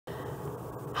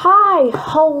Hi,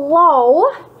 hello.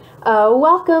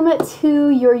 Welcome to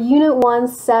your Unit 1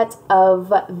 set of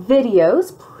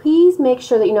videos. Please make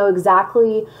sure that you know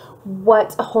exactly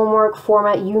what homework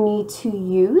format you need to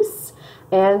use,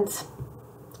 and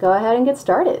go ahead and get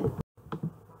started.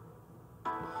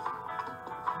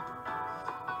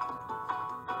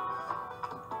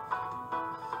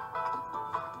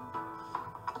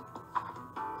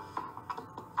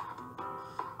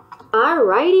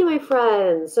 Alrighty, my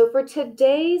friends. So for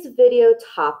today's video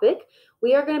topic,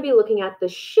 we are going to be looking at the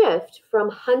shift from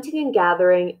hunting and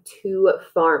gathering to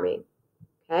farming.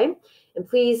 Okay, and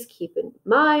please keep in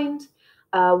mind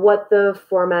what the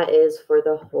format is for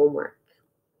the homework.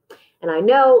 And I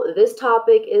know this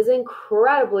topic is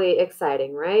incredibly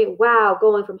exciting, right? Wow,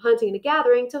 going from hunting to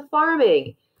gathering to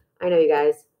farming. I know, you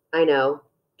guys. I know.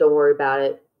 Don't worry about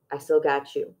it. I still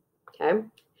got you. Okay.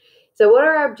 So what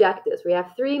are our objectives? We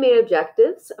have three main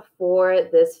objectives for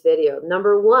this video.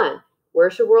 Number one, where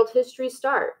should world history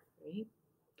start? Right?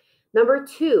 Number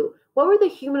two, what were the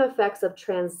human effects of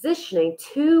transitioning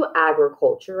to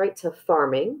agriculture, right, to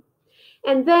farming?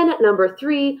 And then number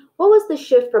three, what was the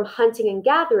shift from hunting and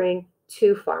gathering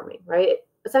to farming, right?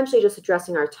 Essentially just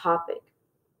addressing our topic.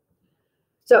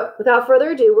 So without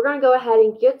further ado, we're going to go ahead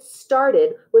and get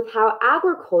started with how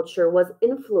agriculture was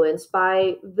influenced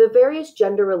by the various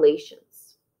gender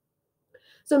relations.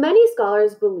 So many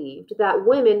scholars believed that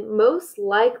women most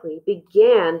likely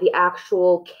began the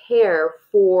actual care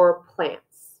for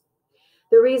plants.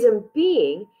 The reason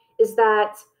being is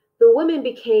that the women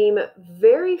became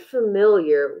very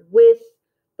familiar with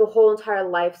the whole entire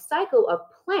life cycle of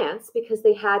plants because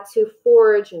they had to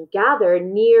forage and gather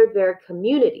near their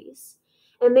communities.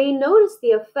 And they noticed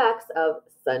the effects of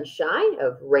sunshine,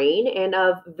 of rain, and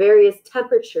of various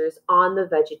temperatures on the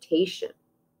vegetation.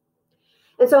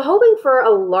 And so, hoping for a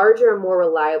larger and more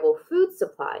reliable food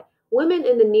supply, women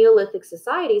in the Neolithic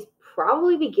societies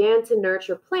probably began to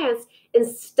nurture plants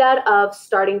instead of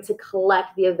starting to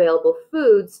collect the available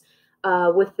foods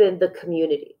within the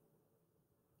community.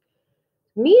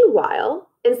 Meanwhile,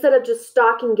 instead of just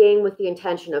stalking game with the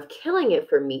intention of killing it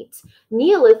for meat,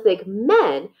 Neolithic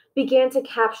men began to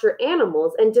capture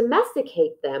animals and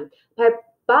domesticate them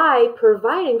by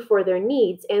providing for their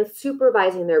needs and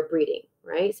supervising their breeding,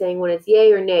 right? Saying when it's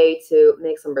yay or nay to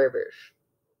make some burgers.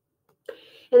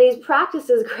 And these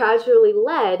practices gradually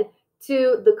led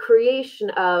to the creation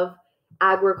of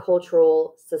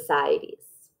agricultural societies.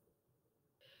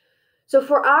 So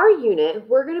for our unit,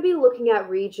 we're going to be looking at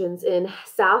regions in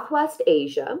Southwest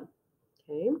Asia,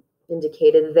 okay,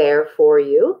 indicated there for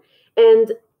you.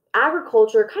 And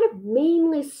agriculture kind of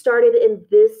mainly started in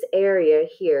this area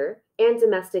here and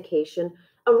domestication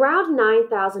around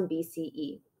 9000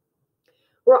 BCE.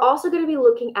 We're also going to be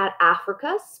looking at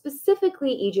Africa,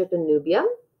 specifically Egypt and Nubia.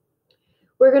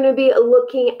 We're going to be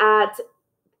looking at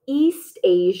East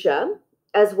Asia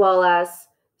as well as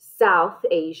South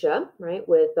Asia, right,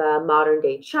 with modern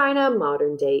day China,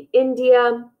 modern day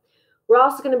India. We're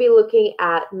also going to be looking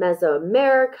at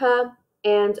Mesoamerica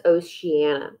and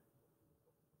Oceania.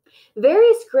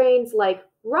 Various grains like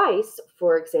rice,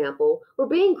 for example, were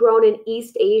being grown in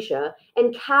East Asia,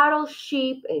 and cattle,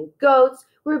 sheep, and goats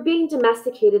were being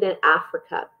domesticated in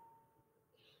Africa.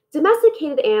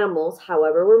 Domesticated animals,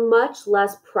 however, were much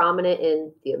less prominent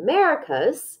in the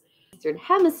Americas, Eastern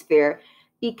Hemisphere,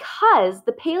 because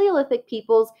the Paleolithic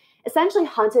peoples essentially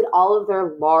hunted all of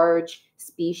their large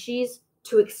species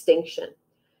to extinction.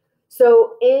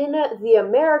 So in the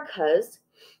Americas,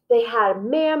 they had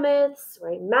mammoths,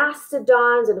 right,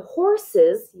 mastodons, and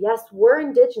horses, yes, were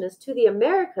indigenous to the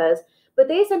Americas, but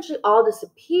they essentially all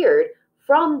disappeared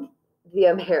from the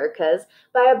Americas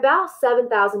by about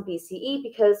 7000 BCE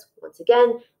because, once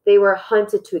again, they were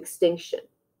hunted to extinction.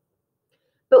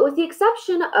 But with the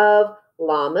exception of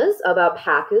llamas, of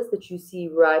alpacas that you see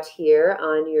right here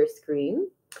on your screen,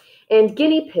 and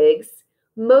guinea pigs,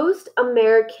 most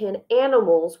American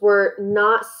animals were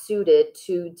not suited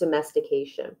to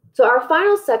domestication. So our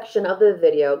final section of the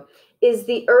video is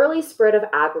the early spread of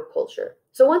agriculture.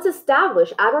 So once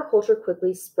established, agriculture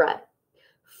quickly spread.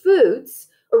 Foods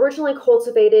originally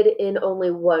cultivated in only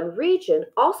one region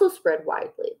also spread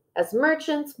widely, as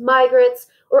merchants, migrants,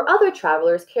 or other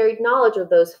travelers carried knowledge of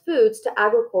those foods to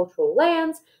agricultural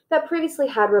lands that previously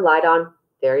had relied on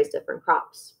various different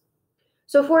crops.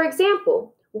 So for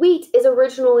example, wheat is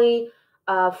originally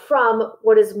from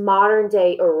what is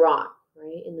modern-day Iran,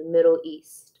 right, in the Middle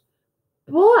East.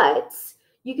 But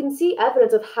you can see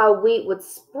evidence of how wheat would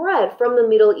spread from the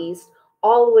Middle East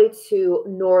all the way to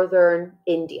northern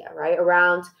India, right,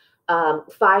 around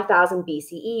 5000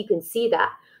 BCE. You can see that.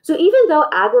 So even though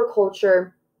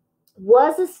agriculture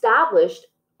was established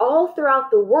all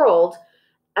throughout the world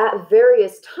at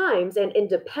various times and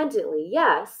independently,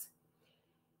 yes,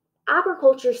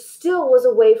 agriculture still was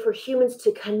a way for humans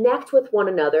to connect with one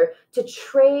another, to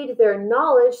trade their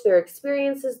knowledge, their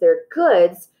experiences, their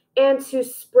goods, and to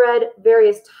spread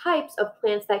various types of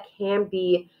plants that can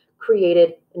be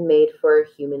created and made for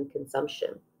human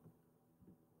consumption.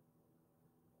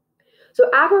 So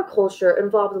agriculture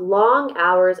involved long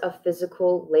hours of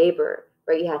physical labor,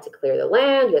 right? You had to clear the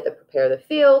land, you had to prepare the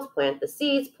fields, plant the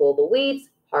seeds, pull the weeds,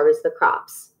 harvest the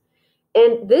crops.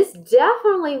 And this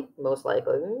definitely, most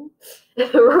likely,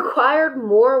 required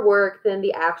more work than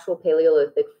the actual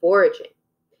Paleolithic foraging.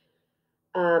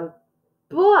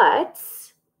 But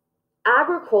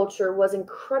agriculture was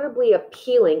incredibly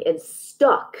appealing and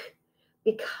stuck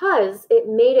because it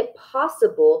made it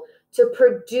possible to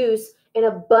produce an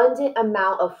abundant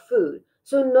amount of food.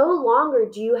 So no longer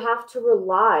do you have to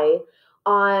rely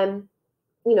on,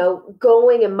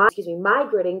 going and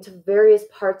migrating to various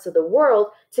parts of the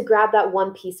world to grab that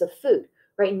one piece of food.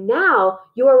 Right now,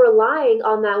 you are relying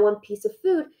on that one piece of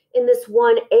food in this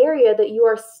one area that you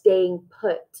are staying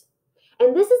put.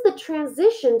 And this is the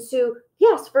transition to,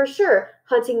 yes, for sure,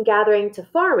 hunting, gathering to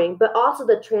farming, but also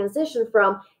the transition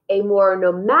from a more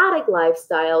nomadic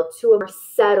lifestyle to a more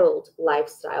settled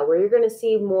lifestyle where you're going to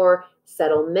see more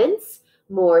settlements,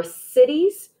 more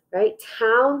cities, right?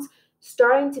 Towns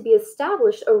starting to be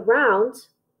established around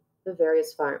the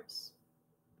various farms.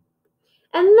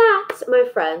 And that, my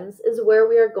friends, is where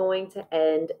we are going to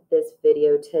end this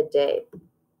video today.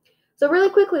 So really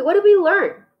quickly, what did we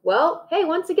learn? Well, hey,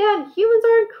 once again, humans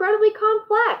are incredibly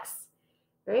complex,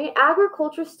 right?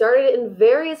 Agriculture started in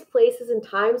various places and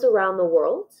times around the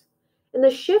world. And the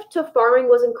shift to farming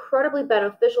was incredibly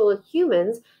beneficial to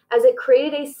humans as it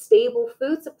created a stable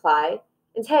food supply.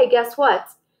 And hey, guess what?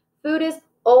 Food is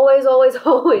always, always,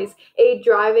 always a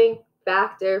driving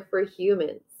factor for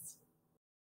humans.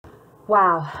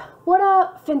 Wow, what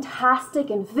a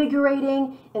fantastic,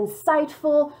 invigorating,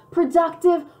 insightful,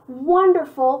 productive,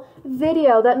 wonderful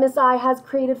video that Miss I has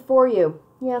created for you.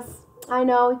 Yes, I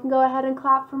know, you can go ahead and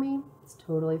clap for me. It's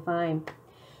totally fine.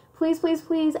 Please, please,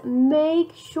 please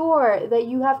make sure that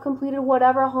you have completed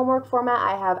whatever homework format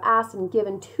I have asked and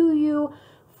given to you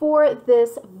for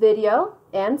this video,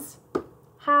 and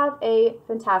have a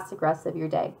fantastic rest of your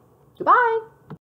day. Goodbye.